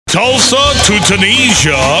Tulsa to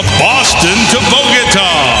Tunisia, Boston to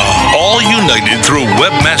Bogota. All united through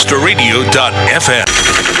webmasterradio.fm.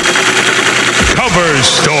 Cover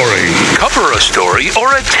story. Cover a story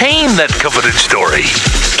or attain that coveted story.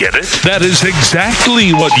 Get it? That is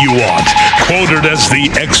exactly what you want. Quoted as the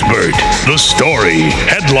expert, the story,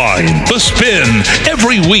 headline, the spin.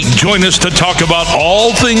 Every week, join us to talk about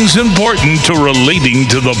all things important to relating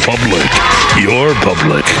to the public. Your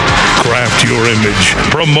public. Craft your image.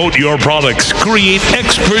 Promote your products. Create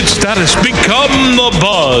expert status. Become the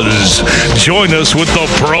buzz. Join us with the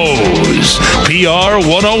pros. PR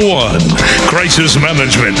 101. Crisis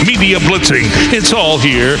management. Media blitzing. It's all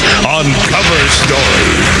here on Cover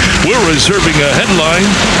Story. We're reserving a headline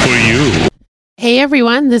for you. Hey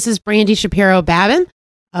everyone, this is Brandy Shapiro-Babin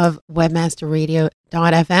of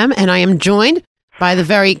webmasterradio.fm, and I am joined by the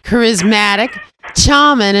very charismatic,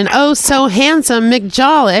 charming, and oh so handsome Mick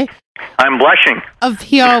Jolly. I'm blushing. Of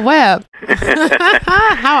PR Web.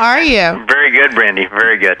 How are you? Very good, Brandy.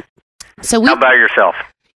 Very good. So how about yourself?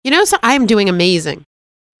 So I am doing amazing.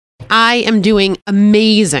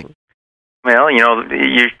 Well, you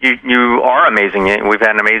are amazing. We've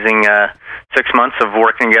had an amazing 6 months of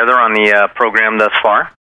working together on the program thus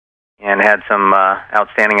far, and had some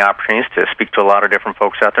outstanding opportunities to speak to a lot of different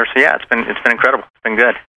folks out there. So yeah, it's been incredible. It's been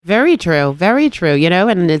good. Very true. Very true.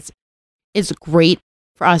 And it's great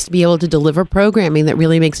for us to be able to deliver programming that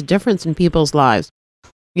really makes a difference in people's lives.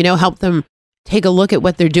 Help them take a look at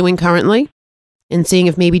what they're doing currently and seeing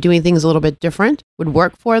if maybe doing things a little bit different would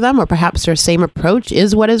work for them, or perhaps their same approach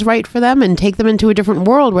is what is right for them, and take them into a different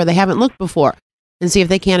world where they haven't looked before and see if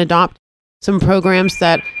they can adopt some programs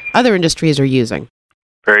that other industries are using.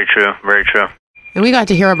 Very true. Very true. And we got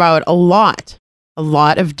to hear about a lot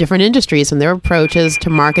of different industries and their approaches to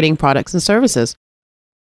marketing products and services.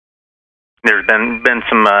 There's been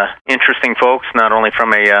some interesting folks, not only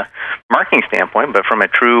from a marketing standpoint, but from a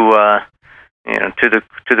true, to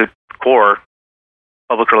the core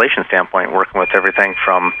public relations standpoint, working with everything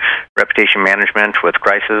from reputation management with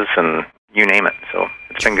crisis and you name it. So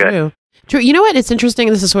it's been good. True. You know what? It's interesting.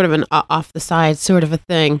 This is sort of an off the side sort of a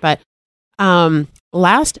thing, but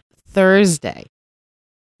last Thursday,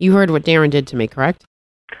 you heard what Darren did to me, correct?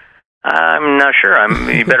 I'm not sure.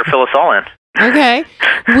 You better fill us all in. Okay.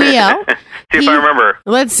 Well, see if I remember.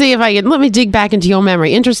 Let's see if I can. Let me dig back into your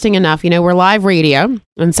memory. Interesting enough, we're live radio,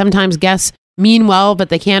 and sometimes guests mean well, but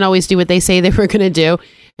they can't always do what they say they were going to do.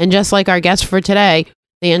 And just like our guest for today,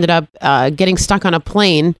 they ended up getting stuck on a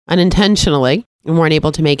plane unintentionally and weren't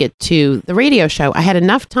able to make it to the radio show. I had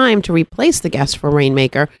enough time to replace the guest for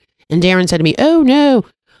Rainmaker, and Darren said to me, "Oh no,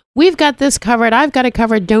 we've got this covered. I've got it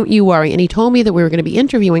covered. Don't you worry." And he told me that we were going to be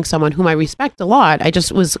interviewing someone whom I respect a lot. I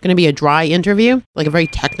just was going to be a dry interview, like a very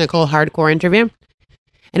technical, hardcore interview.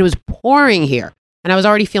 And it was pouring here, and I was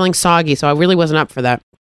already feeling soggy, so I really wasn't up for that.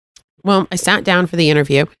 Well, I sat down for the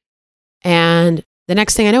interview, and the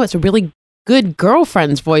next thing I know, it's a really good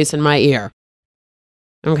girlfriend's voice in my ear.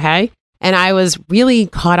 Okay? And I was really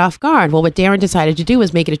caught off guard. Well, what Darren decided to do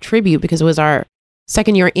was make it a tribute, because it was our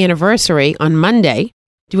 2nd year anniversary on Monday,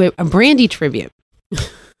 do a Brandy tribute.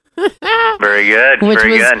 Very good.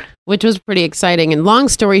 Good. Which was pretty exciting. And long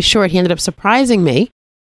story short, he ended up surprising me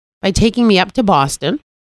by taking me up to Boston.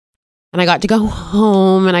 And I got to go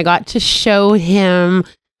home, and I got to show him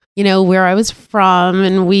where I was from,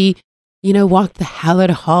 and we, walked the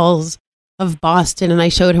hallowed halls of Boston, and I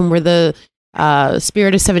showed him where the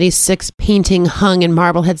Spirit of 76 painting hung in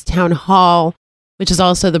Marblehead's Town Hall, which is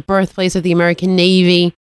also the birthplace of the American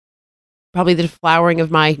Navy. Probably the flowering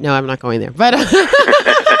of no, I'm not going there, but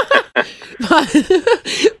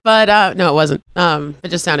no, it wasn't. It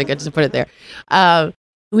just sounded good to put it there.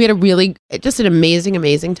 We had an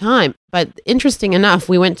amazing time. But interesting enough,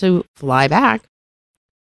 we went to fly back.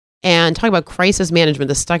 And talk about crisis management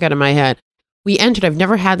that stuck out of my head. I've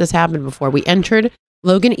never had this happen before. We entered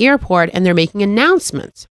Logan Airport, and they're making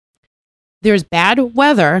announcements. There's bad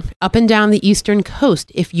weather up and down the eastern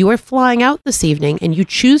coast. If you are flying out this evening and you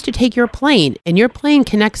choose to take your plane, and your plane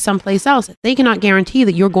connects someplace else, they cannot guarantee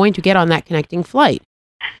that you're going to get on that connecting flight.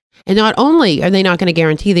 And not only are they not going to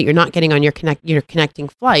guarantee that you're not getting on your connecting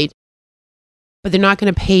flight, but they're not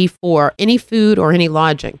going to pay for any food or any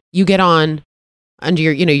lodging. You get on under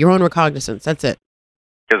your own recognizance. That's it.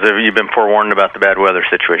 Because you've been forewarned about the bad weather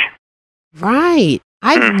situation. Right.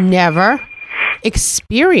 I've never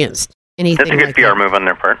experienced anything like that. That's a good PR move on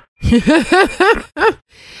their part.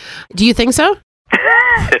 Do you think so?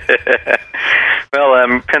 Well,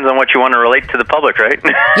 depends on what you want to relate to the public, right?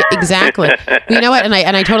 Yeah, exactly. You know what? And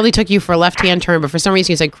I totally took you for a left-hand turn, but for some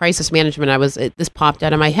reason you said crisis management. This popped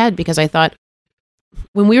out of my head because I thought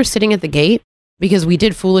when we were sitting at the gate, because we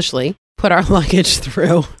did foolishly put our luggage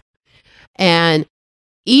through, and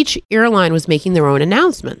each airline was making their own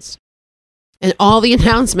announcements. And all the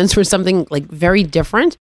announcements were something like very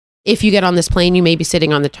different. If you get on this plane, you may be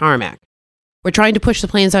sitting on the tarmac. We're trying to push the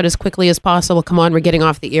planes out as quickly as possible. Come on, we're getting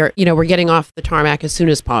off the air. We're getting off the tarmac as soon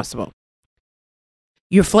as possible.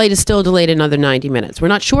 Your flight is still delayed another 90 minutes. We're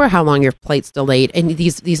not sure how long your flight's delayed. And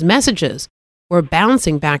these messages were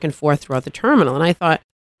bouncing back and forth throughout the terminal. And I thought,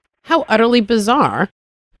 how utterly bizarre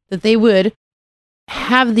that they would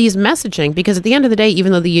have these messaging, because at the end of the day,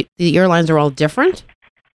 even though the airlines are all different,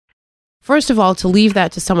 first of all, to leave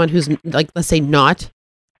that to someone who's, like, let's say, not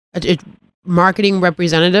a marketing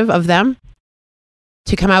representative of them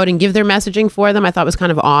to come out and give their messaging for them, I thought was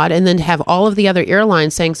kind of odd. And then to have all of the other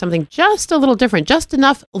airlines saying something just a little different, just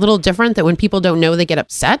enough a little different that when people don't know, they get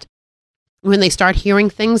upset. When they start hearing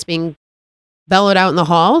things being bellowed out in the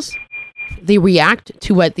halls, they react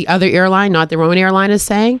to what the other airline, not their own airline, is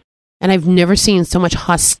saying. And I've never seen so much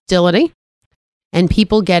hostility and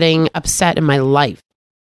people getting upset in my life.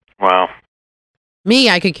 Wow. Me,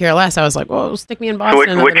 I could care less. I was like, "Whoa, stick me in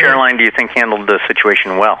Boston." So which airline do you think handled the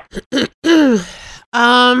situation well?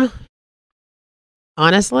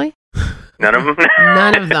 Honestly, none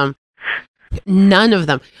of them. None of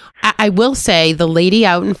them. I will say the lady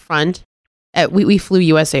out in front. We flew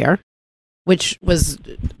U.S. Air, which was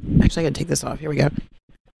actually I got to take this off. Here we go.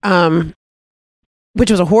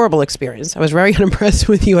 Which was a horrible experience. I was very unimpressed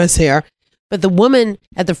with U.S. Air. But the woman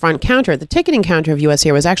at the front counter, at the ticketing counter of U.S.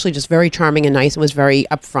 Air, was actually just very charming and nice and was very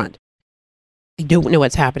upfront. I don't know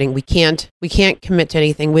what's happening. We can't commit to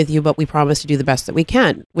anything with you, but we promise to do the best that we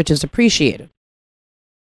can, which is appreciated.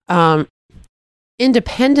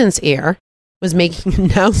 Independence Air was making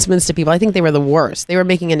announcements to people. I think they were the worst. They were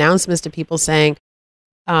making announcements to people saying,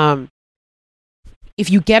 if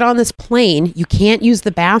you get on this plane, you can't use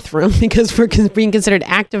the bathroom because we're being considered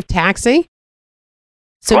active taxi.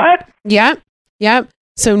 So, what? Yeah.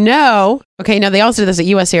 So no. Okay. Now they also did this at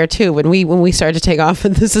U.S. Air too when we started to take off.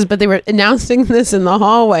 And but they were announcing this in the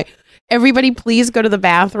hallway. Everybody, please go to the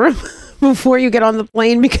bathroom before you get on the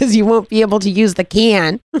plane because you won't be able to use the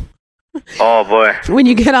can. Oh boy! When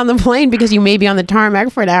you get on the plane because you may be on the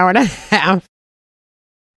tarmac for an hour and a half.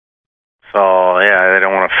 So yeah, they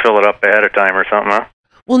don't want to fill it up ahead of time or something, huh?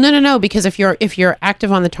 Well, no. Because if you're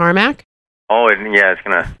active on the tarmac. Oh, yeah, it's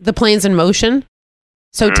gonna. The plane's in motion.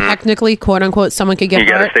 So technically, quote unquote, someone could get hurt.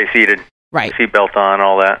 You got to stay seated. Right. Seatbelt on,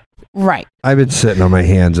 all that. Right. I've been sitting on my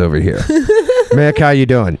hands over here. Mick, how you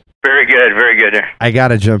doing? Very good, very good. I got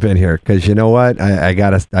to jump in here because you know what? I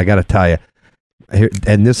gotta tell you.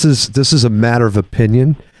 And this is a matter of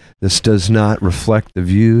opinion. This does not reflect the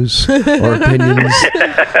views or opinions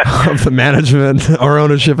of the management or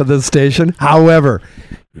ownership of this station. However,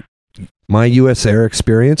 my U.S. Air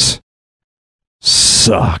experience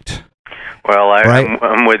sucked. Well,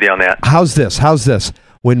 I'm with you on that. How's this?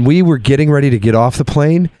 When we were getting ready to get off the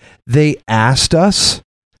plane, they asked us.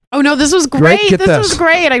 Oh, no, this was great. This was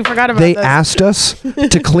great. I forgot about this. They asked us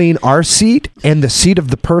to clean our seat and the seat of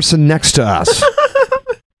the person next to us.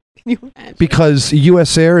 Because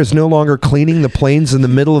U.S. Air is no longer cleaning the planes in the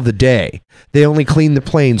middle of the day. They only clean the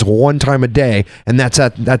planes one time a day, and that's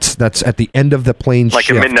at the end of the plane like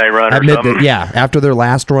shift. Like a midnight run or something. Yeah, after their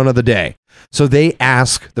last run of the day. So they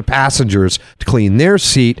ask the passengers to clean their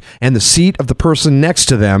seat and the seat of the person next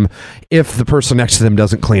to them if the person next to them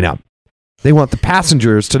doesn't clean up. They want the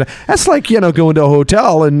passengers to. That's like going to a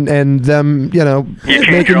hotel and them making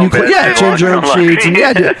you change your own sheets and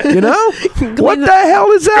what the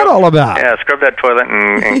hell is that all about? Yeah, scrub that toilet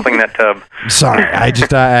and clean that tub. Sorry, I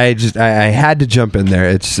had to jump in there.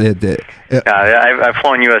 I've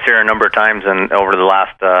flown U.S. Air a number of times and over the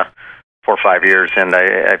last 4 or 5 years, and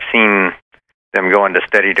I've seen them go into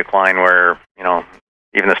steady decline where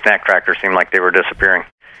even the snack crackers seem like they were disappearing.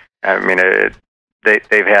 I mean,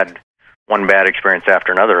 they've had one bad experience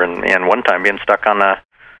after another, and one time being stuck on a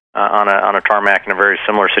tarmac in a very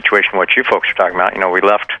similar situation to what you folks are talking about. We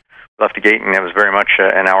left the gate, and it was very much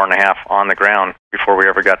an hour and a half on the ground before we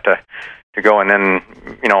ever got to go. And then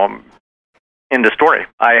in the story,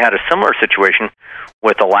 I had a similar situation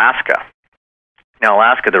with Alaska. Now,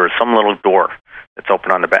 Alaska, there was some little door that's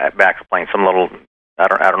open on the back of the plane. Some little I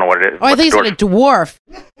don't know what it is. Oh, I think it's a dwarf.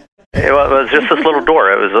 It was just this little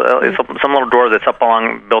door. It was some little door that's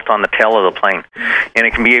built on the tail of the plane, and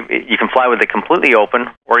it can be. You can fly with it completely open,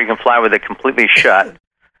 or you can fly with it completely shut.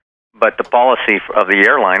 But the policy of the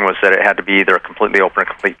airline was that it had to be either completely open or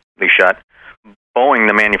completely shut. Boeing,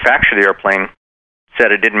 the manufacturer of the airplane,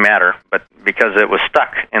 said it didn't matter, but because it was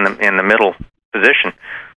stuck in the middle position,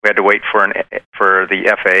 we had to wait for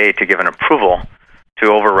the FAA to give an approval to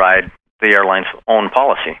override the airline's own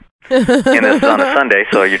policy. And this is on a Sunday,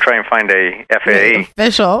 so you try and find a FAA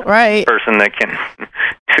official, right, person that can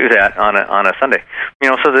do that on a Sunday.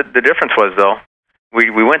 So the difference was, though,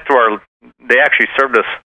 we went through they actually served us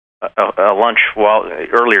a lunch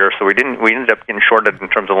earlier, so we ended up getting shorted in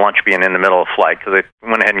terms of lunch being in the middle of the flight, because they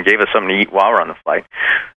went ahead and gave us something to eat while we're on the flight,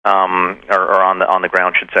 or on the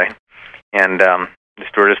ground, should say. And the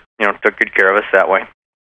stewardess, took good care of us that way.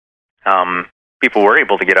 People were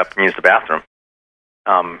able to get up and use the bathroom.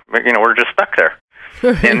 We're just stuck there,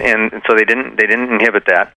 and so they didn't inhibit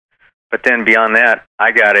that. But then beyond that,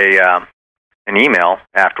 I got an email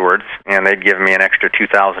afterwards, and they'd given me an extra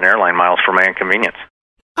 2,000 airline miles for my inconvenience.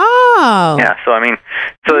 Oh, yeah. So okay.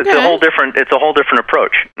 It's a whole different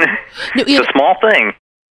approach. It's a small thing,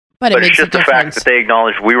 but it's just the fact that they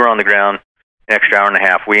acknowledged we were on the ground an extra hour and a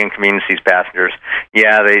half. We inconvenienced these passengers.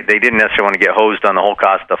 Yeah, they didn't necessarily want to get hosed on the whole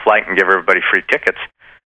cost of the flight and give everybody free tickets,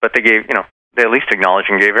 but they gave they at least acknowledged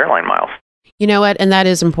and gave airline miles. You know what? And that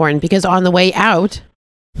is important, because on the way out,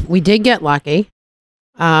 we did get lucky.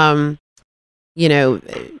 Very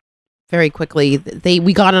quickly,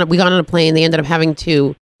 we got on a plane. They ended up having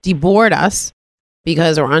to deboard us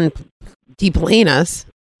deplane us.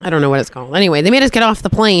 I don't know what it's called. Anyway, they made us get off the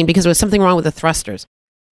plane because there was something wrong with the thrusters.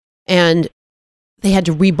 And they had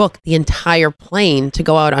to rebook the entire plane to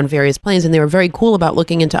go out on various planes. And they were very cool about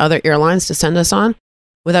looking into other airlines to send us on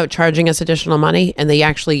without charging us additional money. And they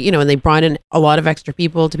actually, and they brought in a lot of extra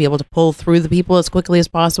people to be able to pull through the people as quickly as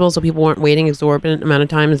possible, so people weren't waiting exorbitant amount of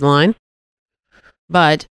time in line.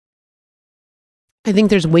 But I think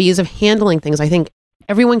there's ways of handling things. I think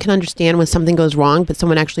everyone can understand when something goes wrong, but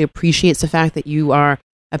someone actually appreciates the fact that you are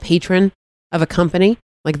a patron of a company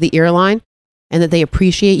like the airline, and that they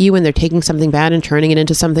appreciate you when they're taking something bad and turning it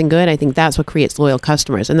into something good. I think that's what creates loyal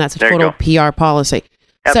customers, and that's a total PR policy.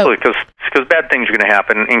 Absolutely, because bad things are going to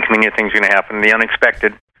happen, inconvenient things are going to happen. The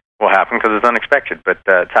unexpected will happen because it's unexpected, but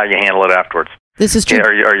it's how you handle it afterwards. This is true.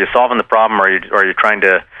 Are you solving the problem, or are you trying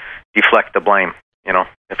to deflect the blame?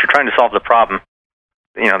 If you're trying to solve the problem,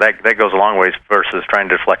 that goes a long ways versus trying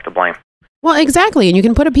to deflect the blame. Well, exactly. And you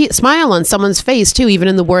can put a smile on someone's face, too, even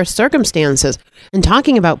in the worst circumstances. And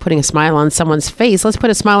talking about putting a smile on someone's face, let's put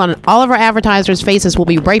a smile on all of our advertisers' faces. We'll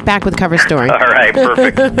be right back with Cover Story. All right,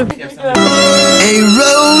 perfect. A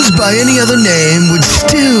rose by any other name would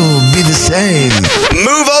still be the same.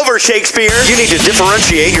 Move over, Shakespeare. You need to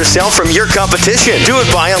differentiate yourself from your competition. Do it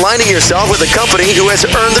by aligning yourself with a company who has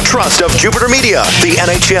earned the trust of Jupiter Media, the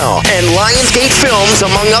NHL, and Lionsgate Films,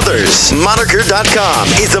 among others. Moniker.com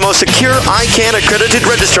is the most secure ICANN accredited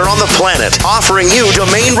register on the planet, offering you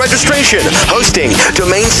domain registration, hosting,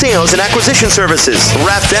 domain sales, and acquisition services.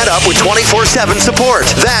 Wrap that up with 24/7 support.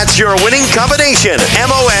 That's your winning combination.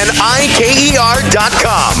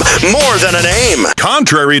 MONIKER.com. More than a name.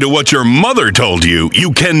 Contrary to what your mother told you,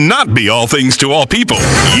 you cannot be all things to all people.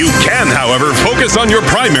 You can, however, focus on your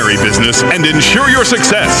primary business and ensure your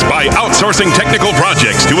success by outsourcing technical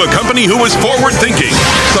projects to a company who is forward-thinking,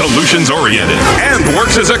 solutions-oriented, and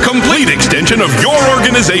works as a complete extension of your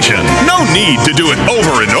organization. No need to do it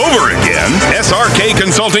over and over again. SRK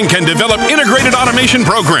Consulting can develop integrated automation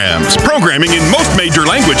programs, programming in most major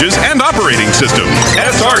languages, and operating systems.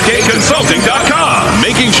 SRKConsulting.com,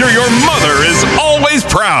 making sure your mother is always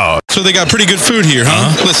proud. So they got pretty good food here,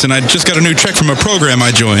 huh? Listen, I just got a new check from a program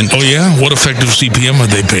I joined. Oh, yeah? What effective CPM are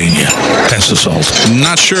they paying you? Pass the salt.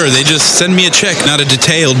 Not sure. They just send me a check, not a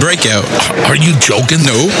detailed breakout. Are you joking?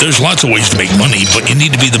 No. There's lots of ways to make money, but you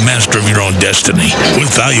need to be the master of your own destiny.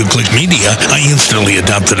 With ValueClick Media, I instantly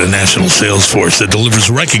adopted a national sales force that delivers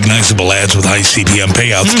recognizable ads with high CPM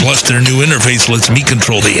payouts. Plus, their new interface lets me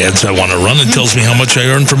control the ads I want to run and tells me how much I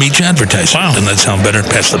earn from each advertisement. Wow. Doesn't that sound better?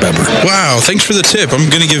 Pass the pepper. Wow, thanks for the tip. I'm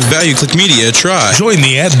going to give ValueClick Media a try. Join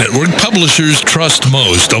the ad network publishers trust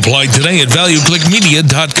most. Apply today at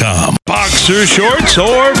ValueClickMedia.com. Boxer shorts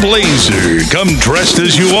or blazer. Come dressed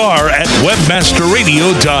as you are at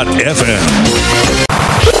WebmasterRadio.fm.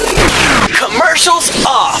 Commercials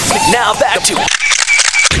off. Now back to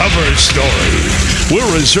Cover Story.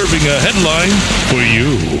 We're reserving a headline for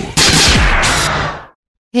you.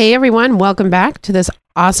 Hey everyone, welcome back to this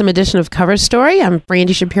awesome edition of Cover Story. I'm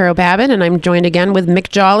Brandy Shapiro-Babin, and I'm joined again with Mick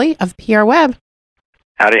Jolly of PR Web.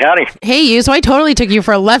 Howdy, howdy. Hey, you. So I totally took you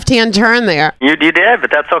for a left-hand turn there. You did, but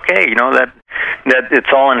that's okay. That it's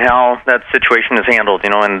all in how that situation is handled.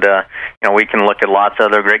 And we can look at lots of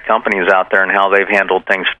other great companies out there and how they've handled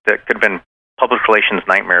things that could have been public relations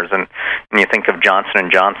nightmares. And you think of Johnson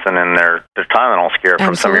 & Johnson and their Tylenol scare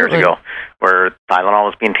from some years ago, where Tylenol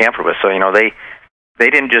was being tampered with. So they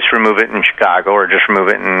didn't just remove it in Chicago or just remove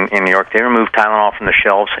it in New York. They removed Tylenol from the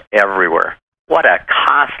shelves everywhere. what a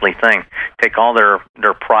costly thing. Take all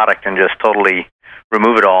their product and just totally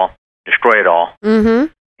remove it all, destroy it all, Mm-hmm.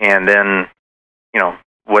 and then,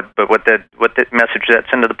 what the message that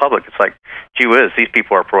send to the public? It's like, gee whiz, these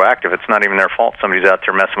people are proactive. It's not even their fault. Somebody's out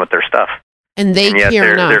there messing with their stuff, And they and yet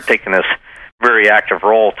care enough. they're taking this very active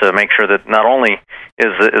role to make sure that not only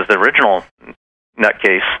is the original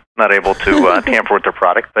nutcase not able to tamper with their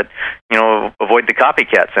product, but avoid the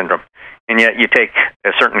copycat syndrome. And yet you take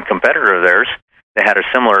a certain competitor of theirs that had a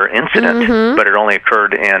similar incident, Mhm. but it only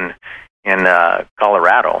occurred in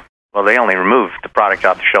Colorado. Well, they only removed the product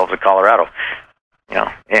off the shelves of Colorado.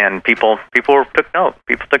 And people took note.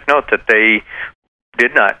 People took note that they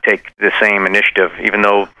did not take the same initiative, even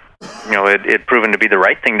though it had proven to be the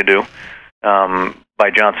right thing to do. By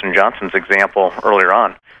Johnson & Johnson's example earlier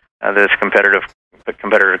on, this competitor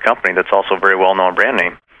company that's also a very well-known brand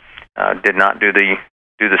name did not do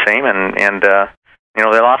the same, and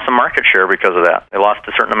they lost some market share because of that. They lost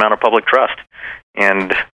a certain amount of public trust,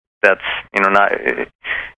 and that's not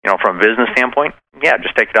from a business standpoint. Yeah,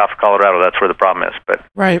 just take it off of Colorado. That's where the problem is. But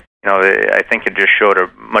Right. I think it just showed a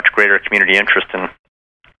much greater community interest in,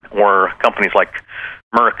 or companies like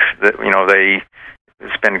Merck that they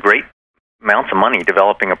spend great amounts of money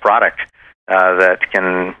developing a product that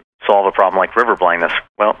can solve a problem like river blindness.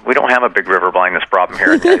 Well, we don't have a big river blindness problem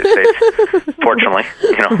here in the United States, fortunately.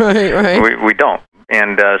 Right. We don't.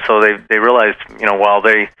 And so they realized, while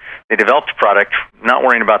they developed a product, not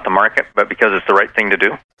worrying about the market, but because it's the right thing to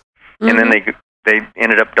do. Mm-hmm. And then they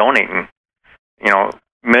ended up donating,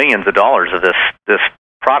 millions of dollars of this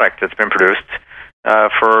product that's been produced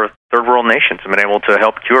for third world nations and been able to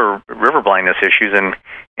help cure river blindness issues in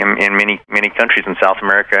many countries in South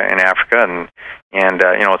America and Africa, and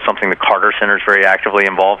it's something the Carter Center is very actively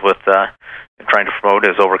involved with trying to promote,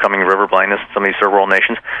 is overcoming river blindness in some of these third world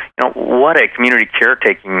nations. What a community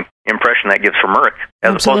caretaking impression that gives for Merck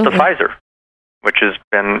as opposed to Pfizer, which has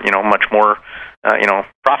been much more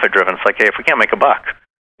profit driven. It's like, hey, if we can't make a buck.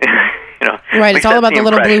 Right, it's all about the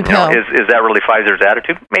little blue pill. Is that really Pfizer's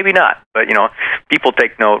attitude? Maybe not. But, people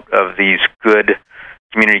take note of these good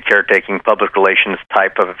community caretaking, public relations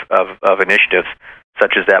type of initiatives,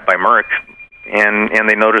 such as that by Merck. And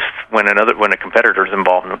they notice when a competitor is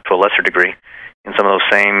involved to a lesser degree in some of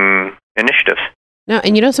those same initiatives. No,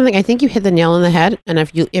 and something, I think you hit the nail on the head. And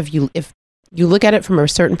if you look at it from a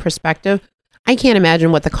certain perspective, I can't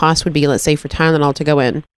imagine what the cost would be, let's say, for Tylenol to go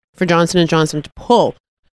in, for Johnson & Johnson to pull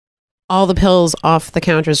all the pills off the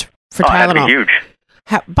counters for Tylenol. That'd be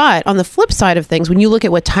huge. But on the flip side of things, when you look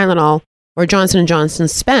at what Tylenol or Johnson & Johnson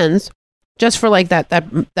spends just for like that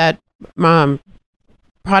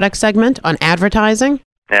product segment on advertising,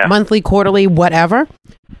 monthly, quarterly, whatever,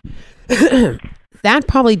 that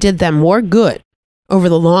probably did them more good over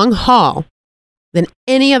the long haul than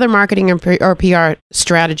any other marketing or PR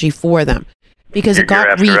strategy for them, because it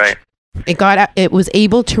got reach. Right. It was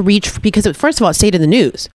able to reach, because first of all, it stayed in the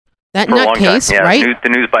news. That nutcase, right? The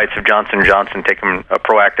news bites of Johnson & Johnson taking a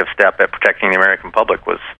proactive step at protecting the American public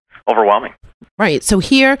was overwhelming. Right. So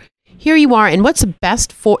here you are, and what's the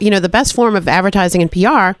best the best form of advertising and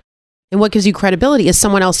PR, and what gives you credibility is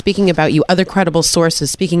someone else speaking about you, other credible sources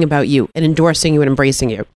speaking about you and endorsing you and embracing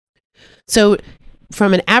you. So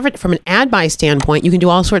from an ad buy standpoint, you can do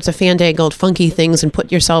all sorts of fandangled, funky things and put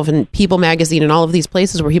yourself in People magazine and all of these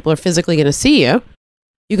places where people are physically going to see you.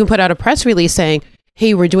 You can put out a press release saying,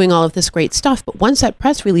 hey, we're doing all of this great stuff. But once that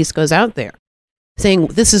press release goes out there saying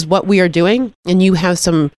this is what we are doing, and you have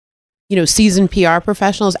some, seasoned PR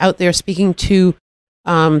professionals out there speaking to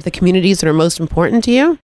the communities that are most important to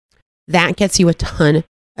you, that gets you a ton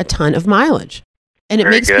of mileage. And it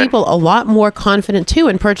makes people a lot more confident too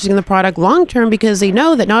in purchasing the product long term, because they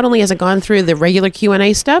know that not only has it gone through the regular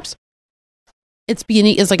Q&A steps, it's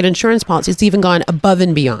like an insurance policy. It's even gone above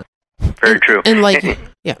and beyond. Very true. And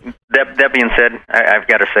yeah. That being said, I've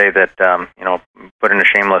got to say that put in a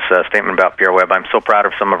shameless statement about PR Web. I'm so proud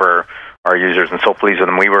of some of our users and so pleased with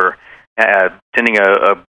them. We were attending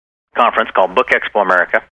a conference called Book Expo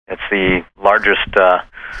America. It's the largest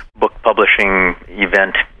book publishing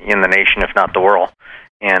event in the nation, if not the world,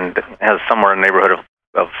 and has somewhere in the neighborhood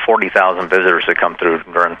of 40,000 visitors that come through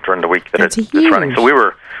during the week that it's running. So we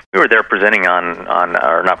were there presenting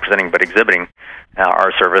or not presenting, but exhibiting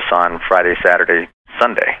our service on Friday, Saturday,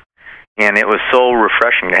 Sunday. And it was so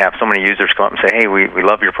refreshing to have so many users come up and say, hey, we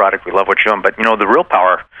love your product, we love what you're doing. But, the real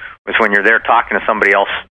power was when you're there talking to somebody else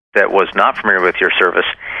that was not familiar with your service,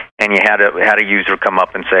 and you had a user come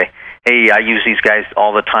up and say, hey, I use these guys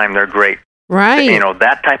all the time, they're great. Right.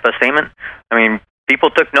 That type of statement, people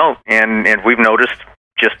took note, and we've noticed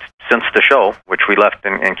just since the show, which we left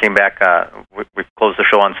and came back, we closed the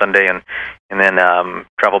show on Sunday and then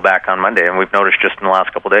traveled back on Monday. And we've noticed just in the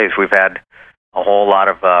last couple of days, we've had a whole lot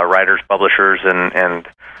of writers, publishers, and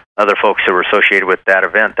other folks who were associated with that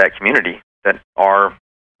event, that community, that are,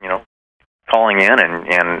 calling in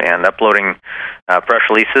and uploading press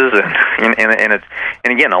releases,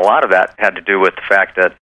 and again, a lot of that had to do with the fact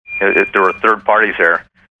that there were third parties there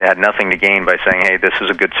that had nothing to gain by saying, "Hey, this is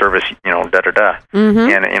a good service," da da da. Mm-hmm.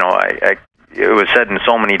 And it was said in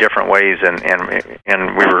so many different ways, and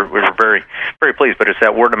we were very very pleased. But it's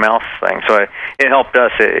that word of mouth thing. So it helped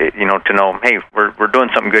us, to know, hey, we're doing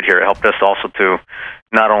something good here. It helped us also to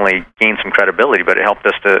not only gain some credibility, but it helped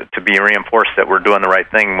us to be reinforced that we're doing the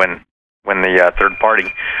right thing when the third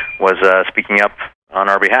party was speaking up on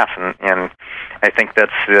our behalf. And I think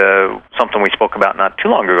that's something we spoke about not too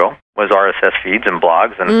long ago, was RSS feeds and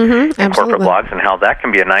blogs and corporate blogs, and how that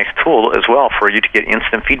can be a nice tool as well for you to get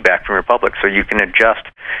instant feedback from your public, so you can adjust,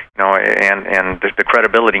 and the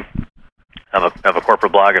credibility of a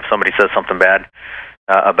corporate blog. If somebody says something bad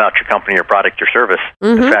about your company, your product, your service,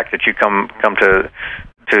 the fact that you come to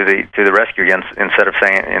the rescue again, instead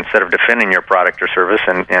of defending your product or service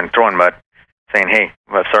and throwing mud, saying, "Hey,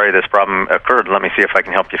 well, sorry this problem occurred. Let me see if I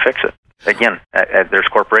can help you fix it." Again, there's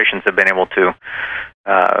corporations that have been able to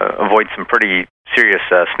avoid some pretty serious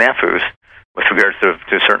snafus with regards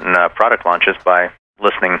to certain product launches by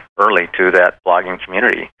listening early to that blogging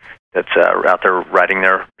community that's out there writing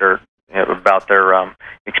about their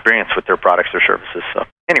experience with their products or services. So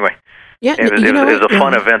anyway. Yeah, it was a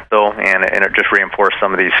fun event, though, and it just reinforced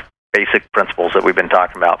some of these basic principles that we've been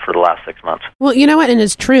talking about for the last 6 months. Well, you know what, and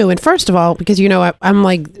it's true. And first of all, because, I'm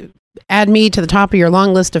like, add me to the top of your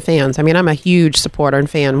long list of fans. I mean, I'm a huge supporter and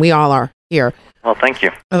fan. We all are here. Well, thank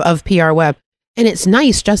you. Of PR Web. And it's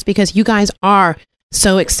nice just because you guys are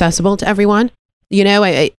so accessible to everyone.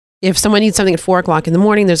 If someone needs something at 4 o'clock in the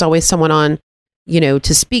morning, there's always someone on,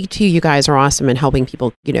 to speak to you. You guys are awesome in helping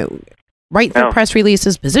people, write their press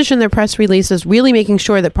releases, position their press releases, really making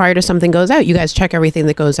sure that prior to something goes out, you guys check everything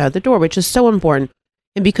that goes out the door, which is so important.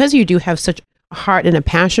 And because you do have such a heart and a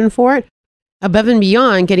passion for it, above and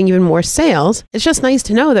beyond getting even more sales, it's just nice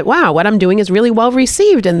to know that, wow, what I'm doing is really well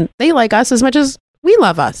received and they like us as much as we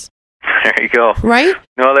love us. There you go. Right?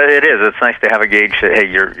 No, it is. It's nice to have a gauge that, hey,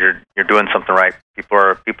 you're doing something right. People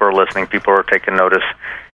are listening. People are taking notice.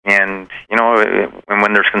 And, and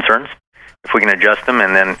when there's concerns, if we can adjust them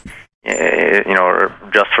and then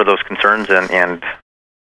adjust for those concerns and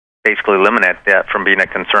basically eliminate that from being a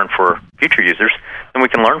concern for future users, then we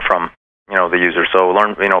can learn from, the users. So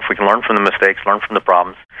if we can learn from the mistakes, learn from the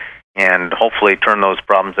problems, and hopefully turn those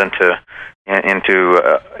problems into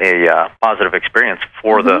a positive experience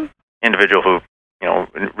for the individual who,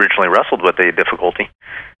 originally wrestled with the difficulty,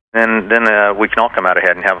 then we can all come out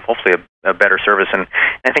ahead and have hopefully a better service. And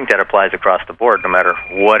I think that applies across the board, no matter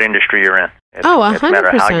what industry you're in. 100%. No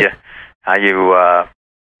matter how you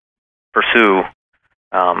pursue,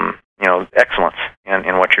 excellence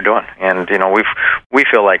in what you're doing. And we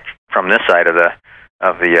feel like from this side of the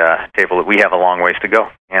table that we have a long ways to go.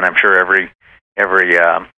 And I'm sure every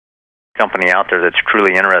company out there that's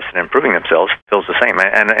truly interested in improving themselves feels the same.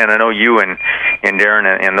 And I know you and Darren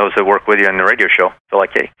and those that work with you on the radio show feel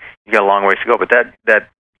like, hey, you got a long ways to go. But that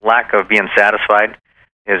lack of being satisfied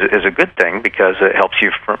is a good thing, because it helps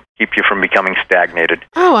you keep you from becoming stagnated.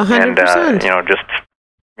 Oh, 100%.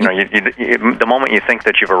 And the moment you think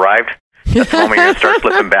that you've arrived, that's the moment you start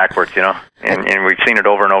slipping backwards. And we've seen it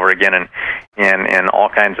over and over again in all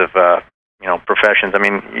kinds of professions. I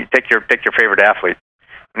mean, you take your favorite athlete.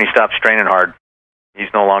 When he stops training hard, he's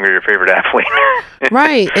no longer your favorite athlete.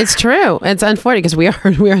 Right. It's true. It's unfortunate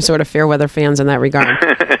because we are sort of fair weather fans in that regard.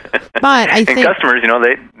 But I think customers,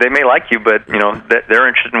 they may like you, but they're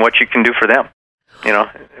interested in what you can do for them.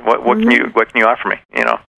 What can you offer me?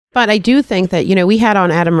 But I do think that we had on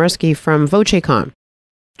Adam Mirsky from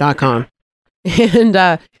VoceCom.com,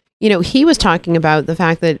 and he was talking about the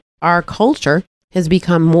fact that our culture has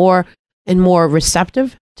become more and more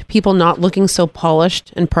receptive to people not looking so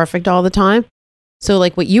polished and perfect all the time. So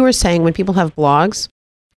like what you were saying, when people have blogs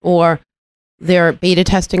or they're beta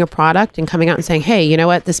testing a product and coming out and saying, hey, you know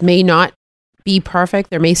what, this may not be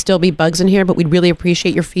perfect. There may still be bugs in here, but we'd really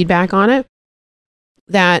appreciate your feedback on it.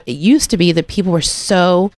 That it used to be that people were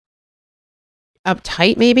so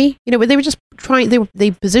uptight, maybe, they were just trying,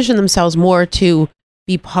 they positioned themselves more to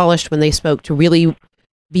be polished when they spoke, to really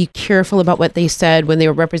be careful about what they said when they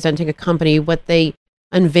were representing a company, what they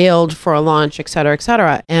unveiled for a launch, et cetera, et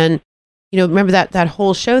cetera. And, remember that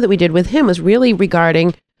whole show that we did with him was really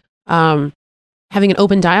regarding having an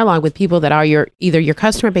open dialogue with people that are either your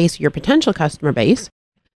customer base or your potential customer base,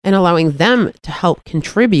 and allowing them to help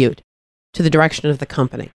contribute to the direction of the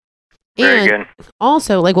company. Very And good.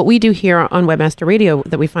 also, like what we do here on Webmaster Radio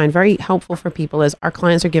that we find very helpful for people is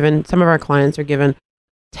some of our clients are given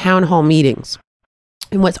town hall meetings.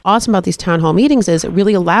 And what's awesome about these town hall meetings is it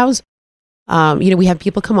really allows, we have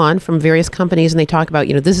people come on from various companies and they talk about,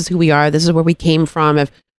 this is who we are, this is where we came from.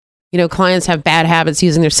 If, clients have bad habits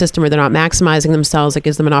using their system or they're not maximizing themselves, it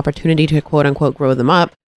gives them an opportunity to quote unquote grow them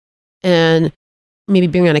up. And maybe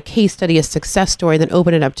bring on a case study, a success story, then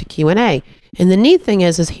open it up to Q&A. And the neat thing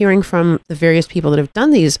is hearing from the various people that have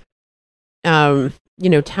done these, town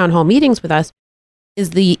hall meetings with us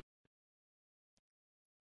is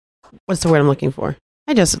what's the word I'm looking for?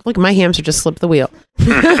 My hamster just slipped the wheel.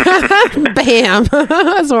 Bam.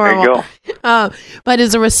 That's horrible. There you go. But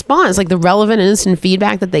is a response, like the relevant and instant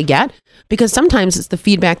feedback that they get, because sometimes it's the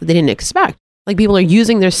feedback that they didn't expect. Like people are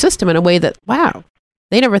using their system in a way that, wow,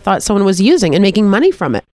 they never thought someone was using and making money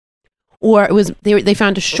from it. Or it was they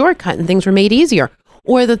found a shortcut and things were made easier.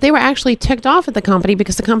 Or that they were actually ticked off at the company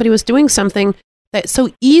because the company was doing something that so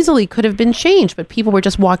easily could have been changed, but people were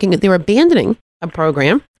just they were abandoning a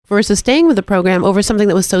program versus staying with the program over something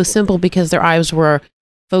that was so simple because their eyes were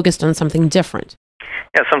focused on something different.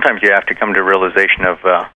 Yeah, sometimes you have to come to a realization of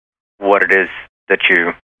what it is that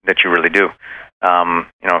you really do.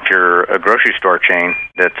 If you're a grocery store chain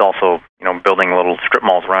that's also, building little strip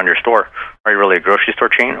malls around your store, are you really a grocery store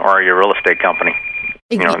chain or are you a real estate company?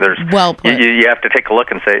 There's well put. You have to take a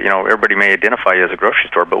look and say, everybody may identify you as a grocery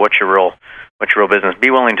store, but what's your real business? Be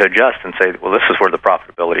willing to adjust and say, well, this is where the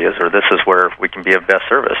profitability is, or this is where we can be of best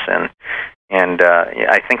service. And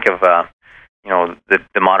I think of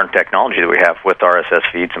the modern technology that we have with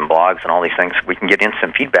RSS feeds and blogs and all these things. We can get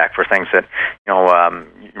instant feedback for things that you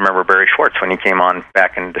remember Barry Schwartz when he came on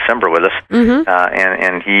back in December with us,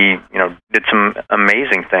 and he did some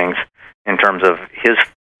amazing things in terms of his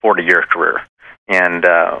 40-year career. And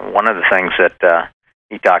one of the things that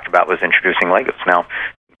he talked about was introducing Legos. Now,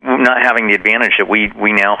 not having the advantage that we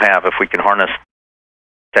now have if we can harness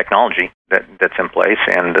technology that's in place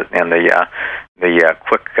and the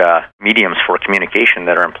quick mediums for communication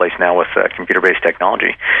that are in place now with computer-based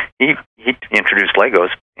technology. He introduced Legos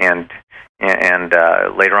and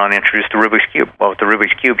later on introduced the Rubik's Cube. Well, with the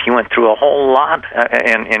Rubik's Cube, he went through a whole lot,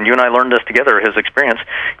 and you and I learned this together, his experience.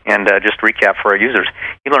 And just to recap for our users,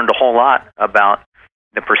 he learned a whole lot about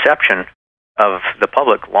the perception of the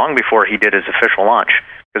public long before he did his official launch,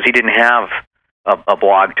 because he didn't have a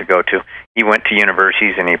blog to go to. He went to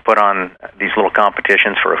universities and he put on these little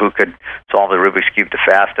competitions for who could solve the Rubik's Cube the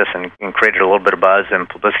fastest and created a little bit of buzz and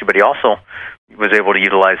publicity, but he also was able to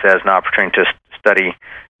utilize that as an opportunity to study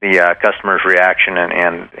the customer's reaction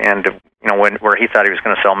and where he thought he was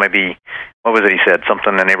going to sell maybe, what was it he said, something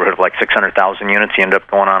in the neighborhood of like 600,000 units, he ended up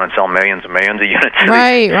going on and selling millions and millions of units.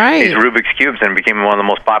 Right. These Rubik's Cubes, and became one of the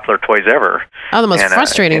most popular toys ever. Oh, the most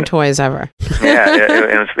frustrating toys ever. Yeah,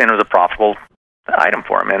 it was a profitable item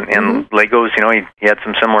for him. And Legos, he had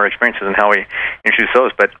some similar experiences in how he introduced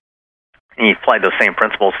those, but he applied those same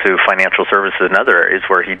principles to financial services and other areas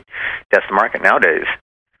where he tests the market. Nowadays,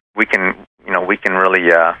 we can really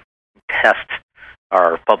test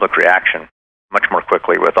our public reaction much more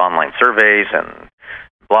quickly with online surveys and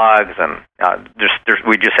blogs, and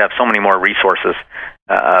we just have so many more resources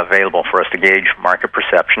available for us to gauge market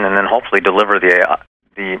perception and then hopefully deliver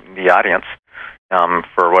the audience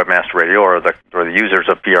for Webmaster Radio or the users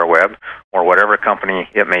of PR Web or whatever company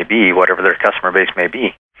it may be, whatever their customer base may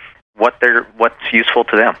be, what's useful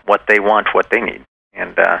to them, what they want, what they need.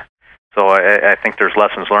 And so I think there's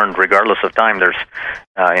lessons learned regardless of time. There's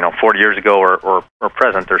 40 years ago or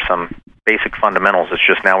present, there's some basic fundamentals. It's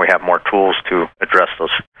just now we have more tools to address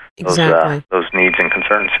those needs and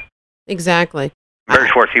concerns. Exactly. Barry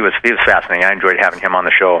Schwartz, he was fascinating. I enjoyed having him on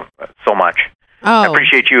the show so much. Oh. I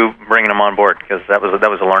appreciate you bringing him on board because that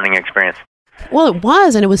was a learning experience. Well, it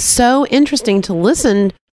was, and it was so interesting to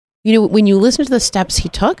listen. When you listen to the steps he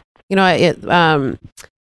took,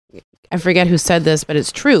 I forget who said this, but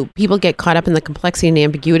it's true. People get caught up in the complexity and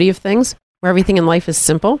ambiguity of things, where everything in life is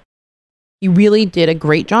simple. He really did a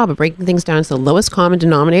great job of breaking things down to the lowest common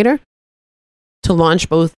denominator to launch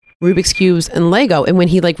both Rubik's Cubes and Lego. And when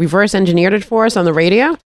he reverse engineered it for us on the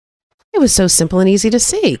radio, it was so simple and easy to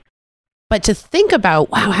see. But to think about,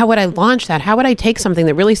 wow, how would I launch that? How would I take something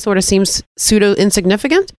that really sort of seems pseudo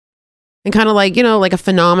insignificant and kind of like a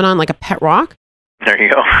phenomenon, like a pet rock? There you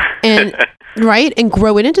go. And right, and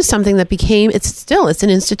grow it into something that it's an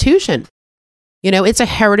institution. It's a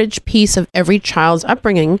heritage piece of every child's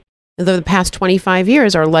upbringing. The past 25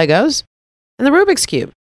 years are Legos and the Rubik's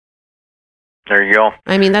Cube. There you go.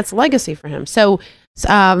 I mean, that's legacy for him. So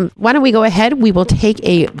Why don't we go ahead? We will take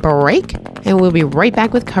a break, and we'll be right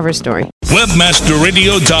back with Cover Story.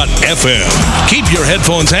 Webmasterradio.fm. Keep your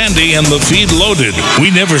headphones handy and the feed loaded. We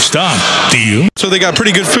never stop. Do you? So they got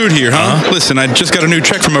pretty good food here, huh? Listen, I just got a new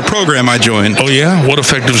check from a program I joined. Oh, yeah? What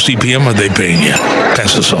effective CPM are they paying you?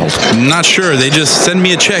 Pass the salt. Not sure. They just send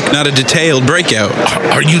me a check, not a detailed breakout.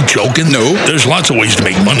 Are you joking? No. There's lots of ways to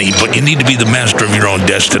make money, but you need to be the master of your own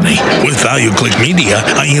destiny. With ValueClick Media,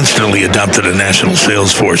 I instantly adopted a national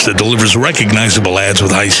sales force that delivers recognizable ads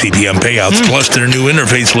with high CPM payouts. Plus, their new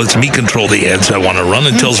interface lets me control the ads I want to run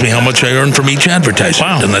and tells me how much I earn from each advertisement.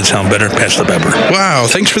 Wow. Doesn't that sound better? Pass the pepper. Wow,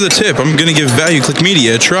 thanks for the tip. I'm going to give ValueClick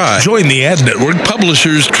Media a try. Join the ad network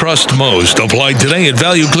publishers trust most. Apply today at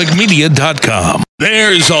ValueClickMedia.com.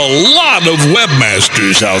 There's a lot of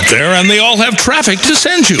webmasters out there, and they all have traffic to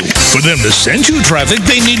send you. For them to send you traffic,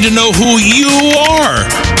 they need to know who you are.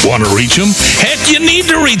 Want to reach them? Heck, you need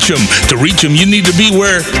to reach them. To reach them, you need to be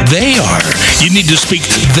where they are. You need to speak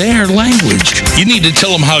their language. You need to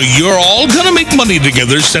tell them how you're all going to make money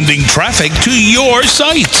together sending traffic to your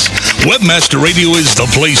sites. Webmaster Radio is the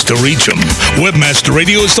place to reach them. Webmaster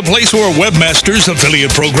Radio is the place where webmasters,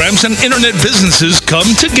 affiliate programs, and internet businesses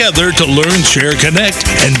come together to learn, share, connect,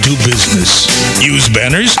 and do business. Use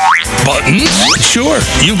banners? Buttons? Sure,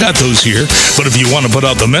 you've got those here. But if you want to put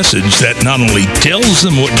out the message that not only tells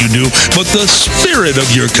them what you do, but the spirit of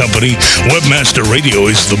your company, Webmaster Radio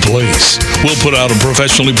is the place. We'll put out a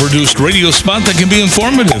professionally produced radio spot that can be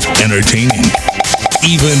informative, entertaining,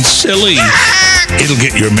 even silly. It'll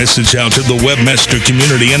get your message out to the Webmaster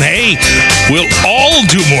community, and hey, we'll all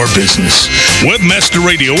do more business. Webmaster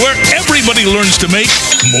Radio, where everybody learns to make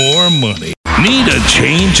more money. Need a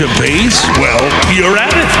change of pace? Well, you're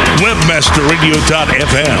at it.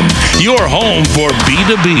 Webmasterradio.fm, your home for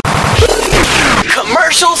B2B.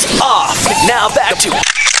 Commercials off. Now back to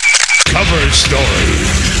Cover Story.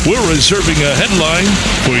 We're reserving a headline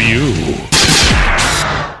for you.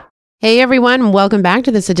 Hey everyone, welcome back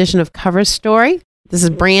to this edition of Cover Story. This is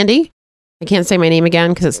Brandy. I can't say my name again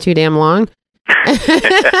because it's too damn long. And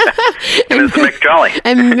it's Mick Jolly.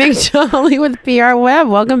 And Mick Jolly with PR Web.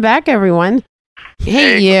 Welcome back, everyone.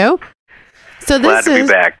 Hey, you. So this Glad to be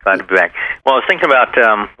back. Well, I was thinking about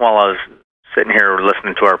while I was sitting here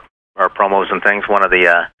listening to our promos and things. One of the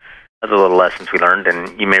other little lessons we learned,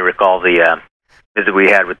 and you may recall the visit we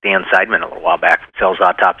had with Dan Seidman a little while back from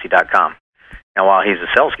SalesAutopsy.com. Now, while he's a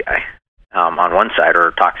sales guy on one side,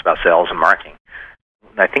 or talks about sales and marketing,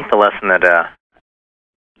 I think the lesson that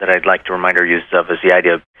I'd like to remind our users of is the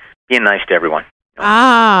idea of being nice to everyone.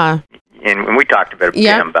 Ah. And we talked a bit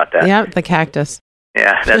about that. Yeah, the cactus.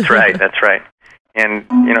 Yeah, that's right. That's right. And,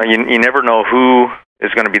 you never know who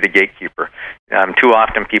is going to be the gatekeeper. Too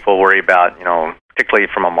often people worry about, particularly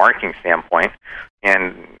from a marketing standpoint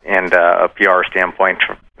and a PR standpoint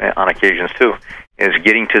on occasions too, is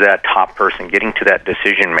getting to that top person, getting to that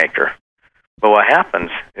decision maker. But what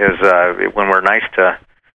happens is when we're nice to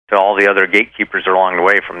all the other gatekeepers along the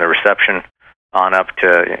way, from the reception on up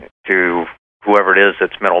to whoever it is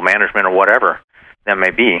that's middle management or whatever that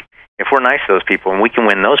may be, if we're nice to those people and we can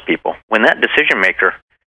win those people, when that decision maker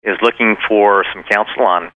is looking for some counsel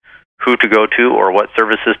on who to go to or what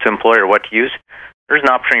services to employ or what to use, there's an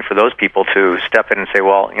opportunity for those people to step in and say,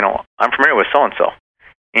 well, I'm familiar with so-and-so.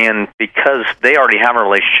 And because they already have a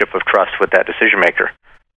relationship of trust with that decision maker,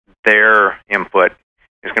 their input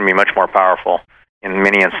is going to be much more powerful in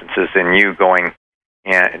many instances than you going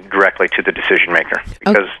directly to the decision maker,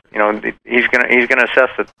 because he's going to assess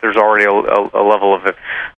that there's already a level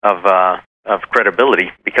of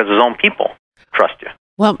credibility because his own people trust you.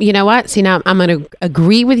 Well, you know what? See, now I'm going to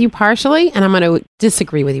agree with you partially, and I'm going to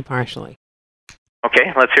disagree with you partially.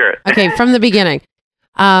 Okay, let's hear it. Okay, from the beginning.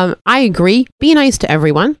 I agree. Be nice to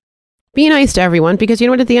everyone. Be nice to everyone, because you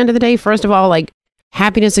know what? At the end of the day, first of all,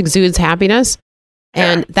 happiness exudes happiness,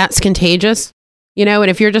 and that's contagious.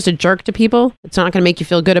 And if you're just a jerk to people, it's not going to make you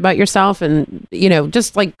feel good about yourself. And,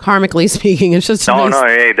 just karmically speaking, it's just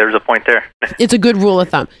hey, there's a point there. It's a good rule of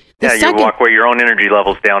thumb. You walk where your own energy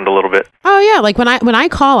level's down a little bit. Oh yeah, when I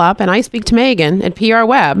call up and I speak to Megan at PR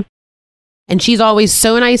Web, and she's always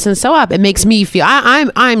so nice and so up, it makes me feel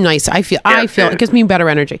I'm nice. I feel it gives me better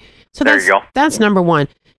energy. So there you go. That's number one.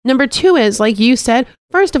 Number two is, like you said,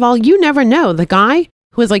 first of all, you never know. The guy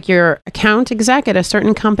who was your account exec at a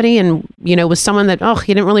certain company and, was someone that,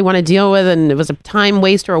 he didn't really want to deal with and it was a time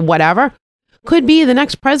waster or whatever, could be the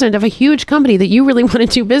next president of a huge company that you really want to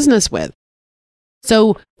do business with.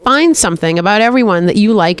 So find something about everyone that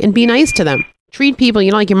you like and be nice to them. Treat people,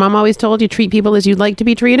 like your mom always told you, treat people as you'd like to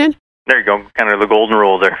be treated. There you go. Kind of the golden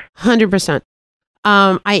rule there. 100%.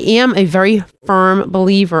 I am a very firm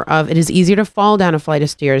believer of it is easier to fall down a flight of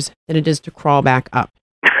stairs than it is to crawl back up.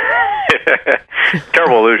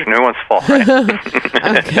 Terrible illusion. Who wants to fall?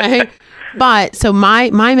 Right? Okay. But so my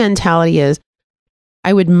mentality is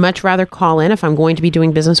I would much rather call in if I'm going to be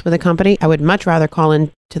doing business with a company. I would much rather call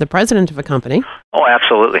in to the president of a company. Oh,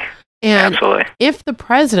 absolutely. And absolutely. If the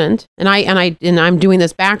president and I'm doing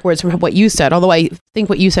this backwards from what you said, although I think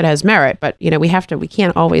what you said has merit, but we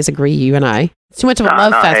can't always agree, you and I. It's too much of a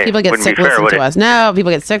love fest. Hey, people get sick listening to us. No, people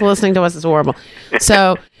get sick listening to us. It's horrible.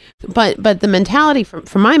 So, but the mentality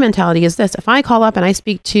from my mentality is this: if I call up and I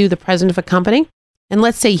speak to the president of a company, and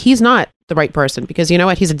let's say he's not the right person because you know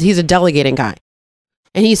what, he's a delegating guy,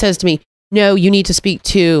 and he says to me, "No, you need to speak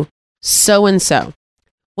to so and so."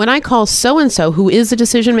 When I call so-and-so, who is the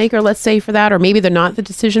decision maker, let's say for that, or maybe they're not the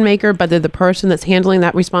decision maker, but they're the person that's handling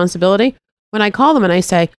that responsibility. When I call them and I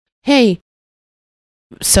say, hey,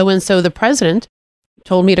 so-and-so, the president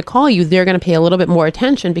told me to call you, they're going to pay a little bit more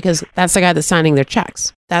attention because that's the guy that's signing their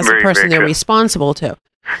checks. That's the person they're responsible to.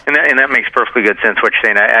 And that makes perfectly good sense what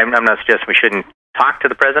you're saying. I'm not suggesting we shouldn't talk to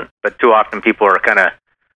the president, but too often people are kind of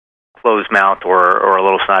closed-mouthed or a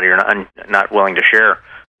little snotty or not willing to share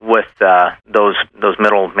with those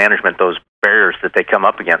middle management, those barriers that they come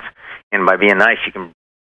up against. And by being nice, you can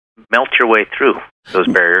melt your way through those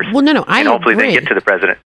barriers. Well, no, I and hopefully agree. They get to the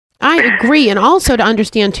president. I agree. And also to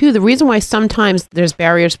understand, too, the reason why sometimes there's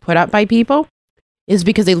barriers put up by people is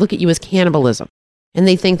because they look at you as cannibalism. And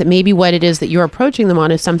they think that maybe what it is that you're approaching them on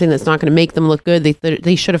is something that's not going to make them look good.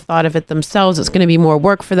 They should have thought of it themselves. It's going to be more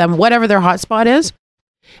work for them, whatever their hotspot is.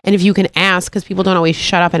 And if you can ask, because people don't always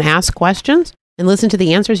shut up and ask questions, and listen to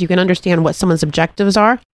the answers, you can understand what someone's objectives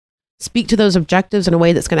are. Speak to those objectives in a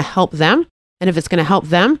way that's going to help them. And if it's going to help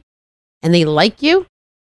them and they like you,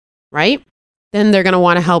 right, then they're going to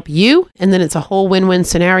want to help you. And then it's a whole win-win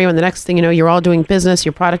scenario. And the next thing you know, you're all doing business.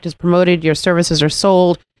 Your product is promoted. Your services are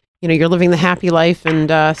sold. You're living the happy life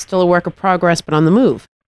and still a work of progress, but on the move.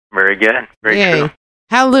 Very good. Very true.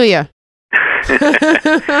 Hallelujah.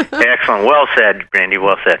 Excellent. Well said, Randy.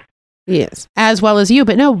 Well said. Yes. As well as you.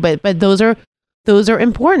 But no, but those are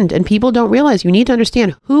important, and people don't realize you need to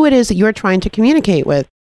understand who it is that you're trying to communicate with.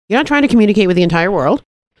 You're not trying to communicate with the entire world.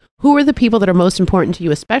 Who are the people that are most important to you,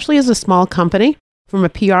 especially as a small company from a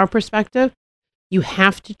PR perspective? You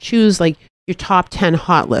have to choose like your top 10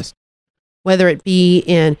 hot list, whether it be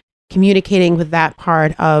in communicating with that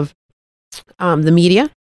part of the media,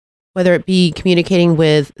 whether it be communicating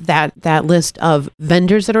with that list of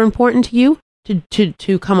vendors that are important to you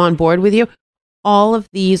to come on board with you. All of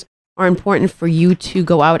these are important for you to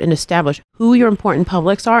go out and establish who your important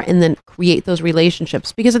publics are and then create those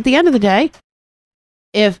relationships. Because at the end of the day,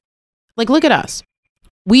 if, like, look at us.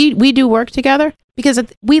 We do work together because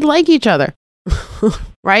we like each other,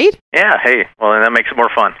 right? Yeah, hey, well, and that makes it more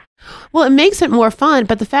fun. Well, it makes it more fun,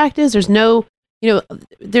 but the fact is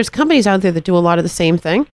there's companies out there that do a lot of the same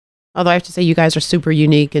thing. Although I have to say you guys are super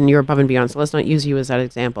unique and you're above and beyond, so let's not use you as that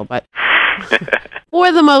example. But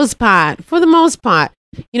for the most part,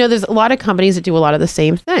 there's a lot of companies that do a lot of the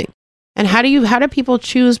same thing. And how do people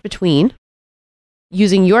choose between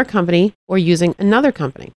using your company or using another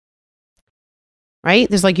company? Right?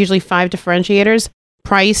 There's like usually 5 differentiators: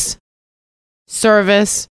 price,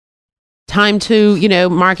 service, time to,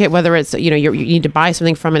 market, whether it's, you need to buy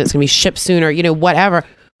something from it, it's going to be shipped sooner, whatever.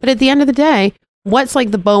 But at the end of the day, what's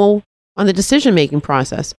like the bow on the decision-making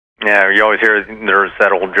process? Yeah, you always hear there's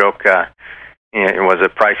that old joke, it was a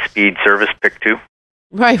price, speed, service, pick 2.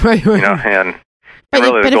 Right. And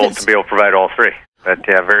really the goal is to be able to provide all 3. But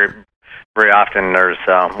yeah, very, very often there's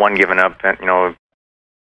one given up, and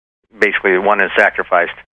basically one is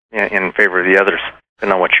sacrificed in favor of the others,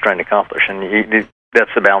 depending on what you're trying to accomplish. And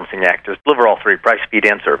that's the balancing act: is deliver all 3: price, speed,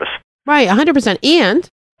 and service. Right, 100%. And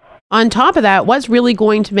on top of that, what's really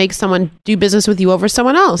going to make someone do business with you over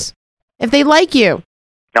someone else? If they like you.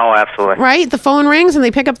 Oh, absolutely. Right? The phone rings and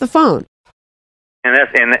they pick up the phone. And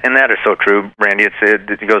that is so true, Randy.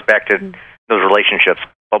 It goes back to those relationships,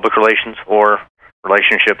 public relations or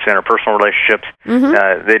relationships, interpersonal relationships.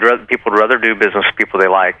 Mm-hmm. People would rather do business with people they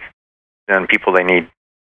like than people they need,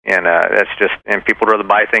 and and people would rather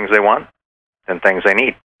buy things they want than things they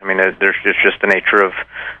need. I mean, there's just the nature of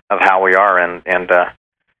how we are, and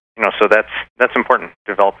so that's important.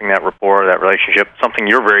 Developing that rapport, that relationship, something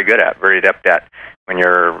you're very good at, very adept at when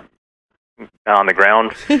you're on the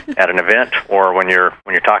ground at an event, or when you're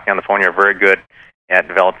talking on the phone. You're very good at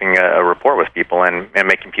developing a rapport with people and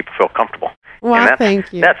making people feel comfortable. Well,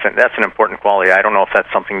 thank you. That's an important quality. I don't know if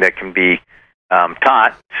that's something that can be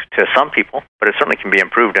taught to some people, but it certainly can be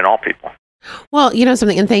improved in all people. Well, you know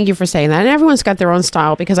something, and thank you for saying that. And everyone's got their own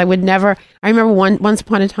style because I would never. I remember once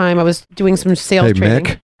upon a time I was doing some sales Hey, training.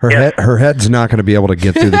 Mick, her head's not going to be able to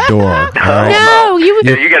get through the door. All right? No, you would.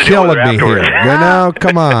 You gotta deal killing with her me here. afterwards. You know,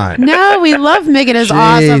 come on. No, we love Megan. It's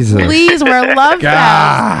awesome. Jesus. Please, we're love fest.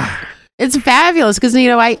 God. It's fabulous because you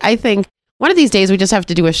know I think one of these days we just have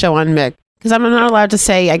to do a show on Mick because I'm not allowed to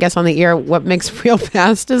say I guess on the air what Mick's real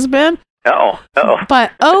past has been. Oh.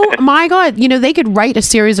 But oh my God, you know they could write a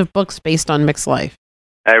series of books based on Mick's life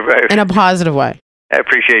in a positive way. I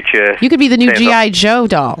appreciate you. You could be the new saying G.I. Joe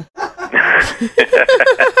doll.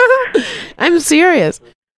 I'm serious.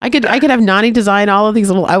 I could have Nani design all of these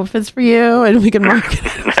little outfits for you, and we can market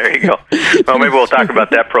it. There you go. Well, maybe we'll talk about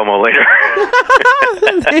that promo later.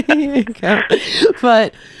 There you go.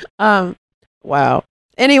 But wow.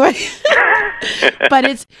 Anyway,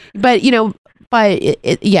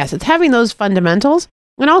 yes, it's having those fundamentals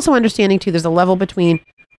and also understanding too. There's a level between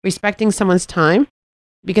respecting someone's time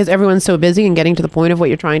because everyone's so busy and getting to the point of what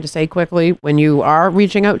you're trying to say quickly when you are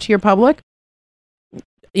reaching out to your public.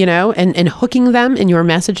 You know, and hooking them in your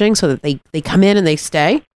messaging so that they come in and they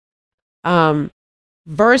stay.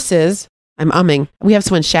 Versus, I'm umming. We have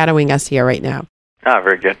someone shadowing us here right now. Ah,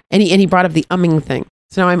 very good. And he brought up the umming thing.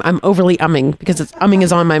 So now I'm overly umming because umming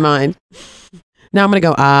is on my mind. Now I'm going to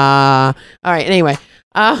go, All right, anyway.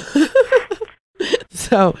 But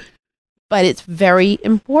it's very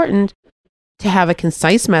important to have a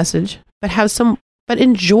concise message, but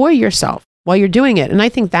enjoy yourself while you're doing it. And I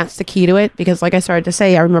think that's the key to it because like I started to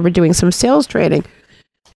say, I remember doing some sales training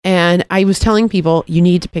and I was telling people you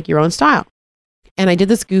need to pick your own style. And I did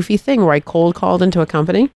this goofy thing where I cold called into a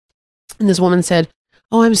company and this woman said,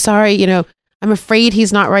 "Oh, I'm sorry. You know, I'm afraid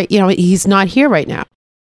he's not right. You know, he's not here right now."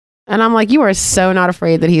 And I'm like, you are so not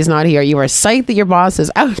afraid that he's not here. You are psyched that your boss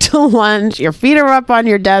is out to lunch. Your feet are up on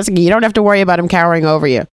your desk and you don't have to worry about him cowering over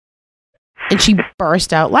you. And she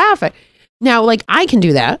burst out laughing. Now, like, I can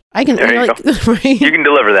do that. I can, there you like, go. right? You can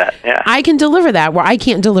deliver that. Yeah. I can deliver that where I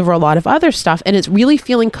can't deliver a lot of other stuff. And it's really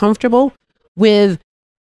feeling comfortable with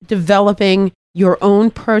developing your own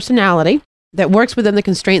personality that works within the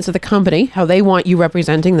constraints of the company, how they want you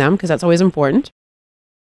representing them, because that's always important.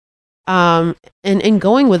 And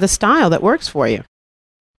going with a style that works for you.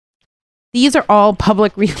 These are all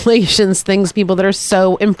public relations things, people, that are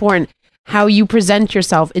so important. How you present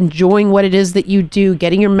yourself, enjoying what it is that you do,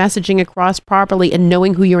 getting your messaging across properly, and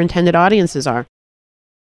knowing who your intended audiences are.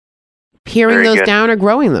 Paring Very those good. down or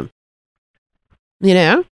growing them. You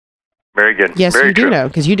know? Very good. Yes, Very you do true. know,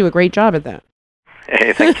 because you do a great job at that.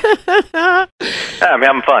 Hey, thank you. I'm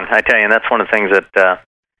having fun, I tell you, and that's one of the things that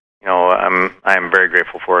I'm very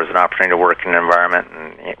grateful for is an opportunity to work in an environment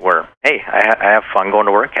and where, hey, I have fun going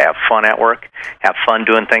to work, have fun at work, have fun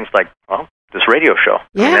doing things like, well, this radio show.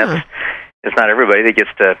 Yeah. I mean, it's not everybody that gets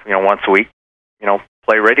to, once a week,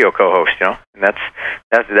 play radio co-host, and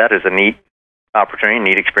that is a neat opportunity,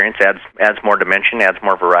 neat experience, adds more dimension, adds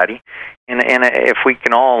more variety. And if we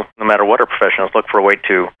can all, no matter what our professionals, look for a way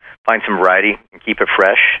to find some variety and keep it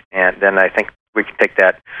fresh, and then I think we can take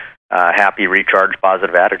that happy, recharged,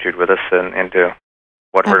 positive attitude with us into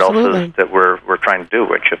whatever else is that we're trying to do.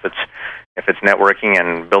 Which if it's networking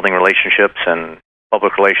and building relationships and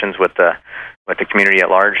public relations with the community at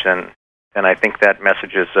large, then I think that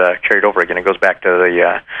message is carried over again. It goes back to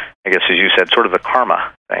the I guess as you said, sort of the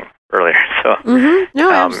karma thing earlier. So No,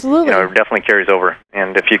 absolutely. it definitely carries over.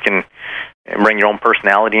 And if you can bring your own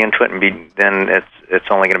personality into it, then it's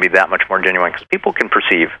only going to be that much more genuine, because people can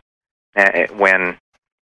perceive when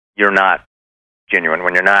you're not genuine,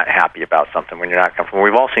 when you're not happy about something, when you're not comfortable.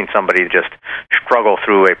 We've all seen somebody just struggle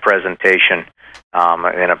through a presentation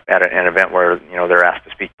at an event where they're asked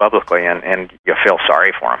to speak publicly, and you feel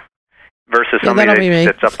sorry for them. Versus somebody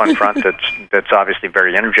that's up on front that's obviously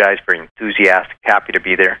very energized, very enthusiastic, happy to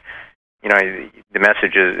be there. The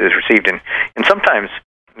message is received, and sometimes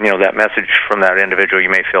that message from that individual you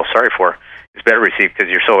may feel sorry for is better received because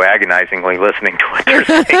you're so agonizingly listening to what they're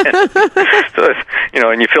saying. So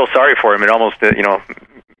and you feel sorry for him. It almost it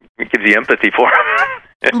gives you empathy for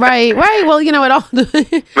him. Right. Well, it all.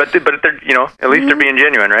 but they're at least they're being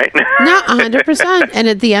genuine, right? No, 100%. And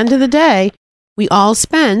at the end of the day, we all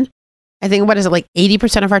spend, I think,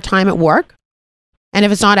 80% of our time at work. And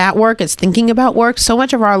if it's not at work, it's thinking about work. So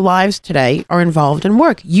much of our lives today are involved in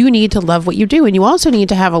work. You need to love what you do. And you also need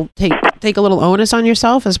to have take a little onus on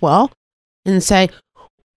yourself as well and say,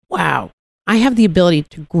 wow, I have the ability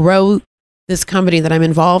to grow this company that I'm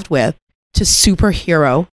involved with to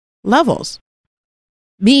superhero levels.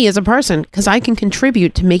 Me as a person, because I can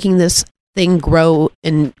contribute to making this thing grow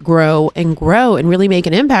and grow and grow and really make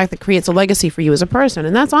an impact that creates a legacy for you as a person.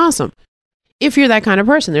 And that's awesome. if you're that kind of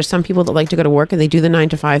person. There's some people that like to go to work and they do the 9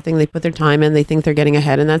 to 5 thing. They put their time in, they think they're getting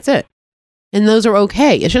ahead, and that's it. And those are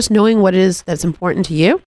okay. It's just knowing what it is that's important to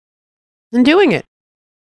you and doing it.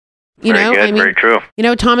 Very good, very true.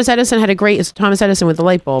 Thomas Edison had Thomas Edison with the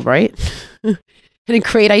light bulb, right? Had a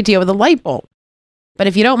great idea with a light bulb. But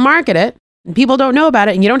if you don't market it, and people don't know about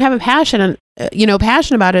it, and you don't have a passion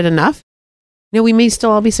about it enough, we may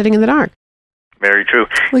still all be sitting in the dark. Very true.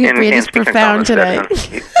 Look at Brady, profound today.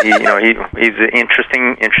 Edison, he's an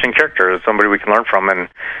interesting character. Somebody we can learn from, and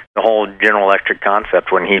the whole General Electric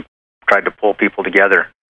concept when he tried to pull people together,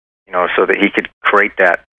 so that he could create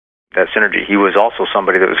that synergy. He was also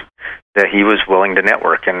somebody that he was willing to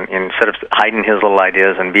network, and instead of hiding his little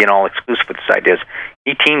ideas and being all exclusive with his ideas,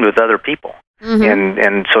 he teamed with other people,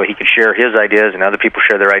 and so he could share his ideas, and other people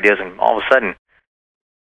share their ideas, and all of a sudden,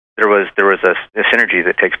 there was a synergy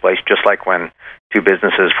that takes place, just like when two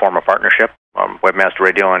businesses form a partnership, Webmaster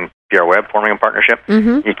Radio and PR Web forming a partnership.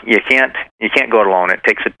 You can't go it alone. It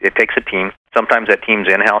takes a team. Sometimes that team's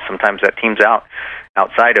in-house. Sometimes that team's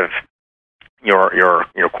outside of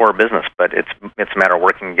your core business. But it's a matter of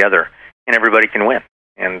working together, and everybody can win.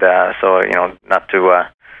 And so not to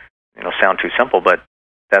sound too simple, but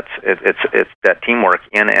it's that teamwork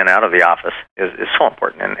in and out of the office is so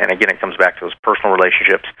important. And again, it comes back to those personal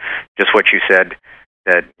relationships, just what you said,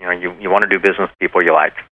 that you want to do business with people you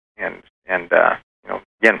like, and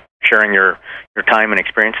again, sharing your time and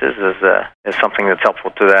experiences is something that's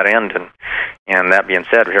helpful to that end. And that being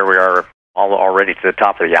said, here we are already to the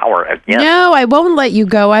top of the hour again. No, I won't let you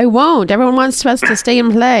go. I won't. Everyone wants us to stay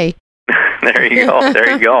and play. There you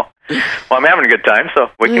go. Well, I'm having a good time, so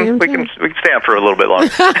we can stay on for a little bit longer.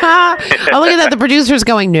 Oh, look at that! The producer's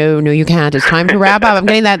going, no, you can't. It's time to wrap up. I'm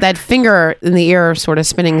getting that finger in the ear sort of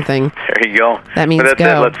spinning thing. There you go. That means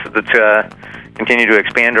go. Let's continue to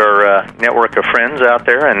expand our network of friends out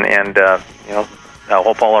there, and I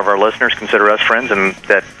hope all of our listeners consider us friends, and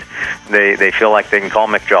that they feel like they can call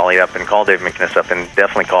Mick Jolly up and call Dave McNiss up, and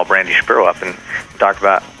definitely call Brandy Shapiro up and talk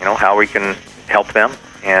about how we can help them.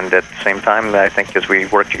 And at the same time, I think as we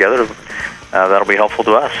work together, that'll be helpful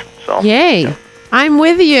to us. So, yay! I'm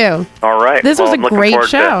with you. All right. This was a great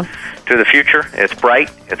show. To the future, it's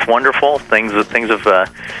bright, it's wonderful. Things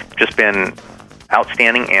have just been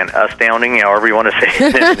outstanding and astounding, however you want to say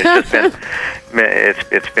it.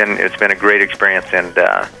 It's been a great experience, and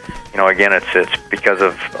again, it's because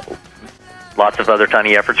of lots of other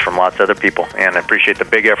tiny efforts from lots of other people, and I appreciate the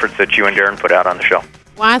big efforts that you and Darren put out on the show.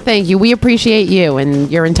 Well, thank you. We appreciate you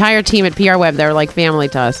and your entire team at PR Web. They're like family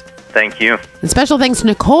to us. Thank you. And special thanks to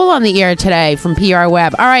Nicole on the air today from PR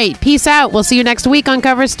Web. All right, peace out. We'll see you next week on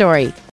Cover Story.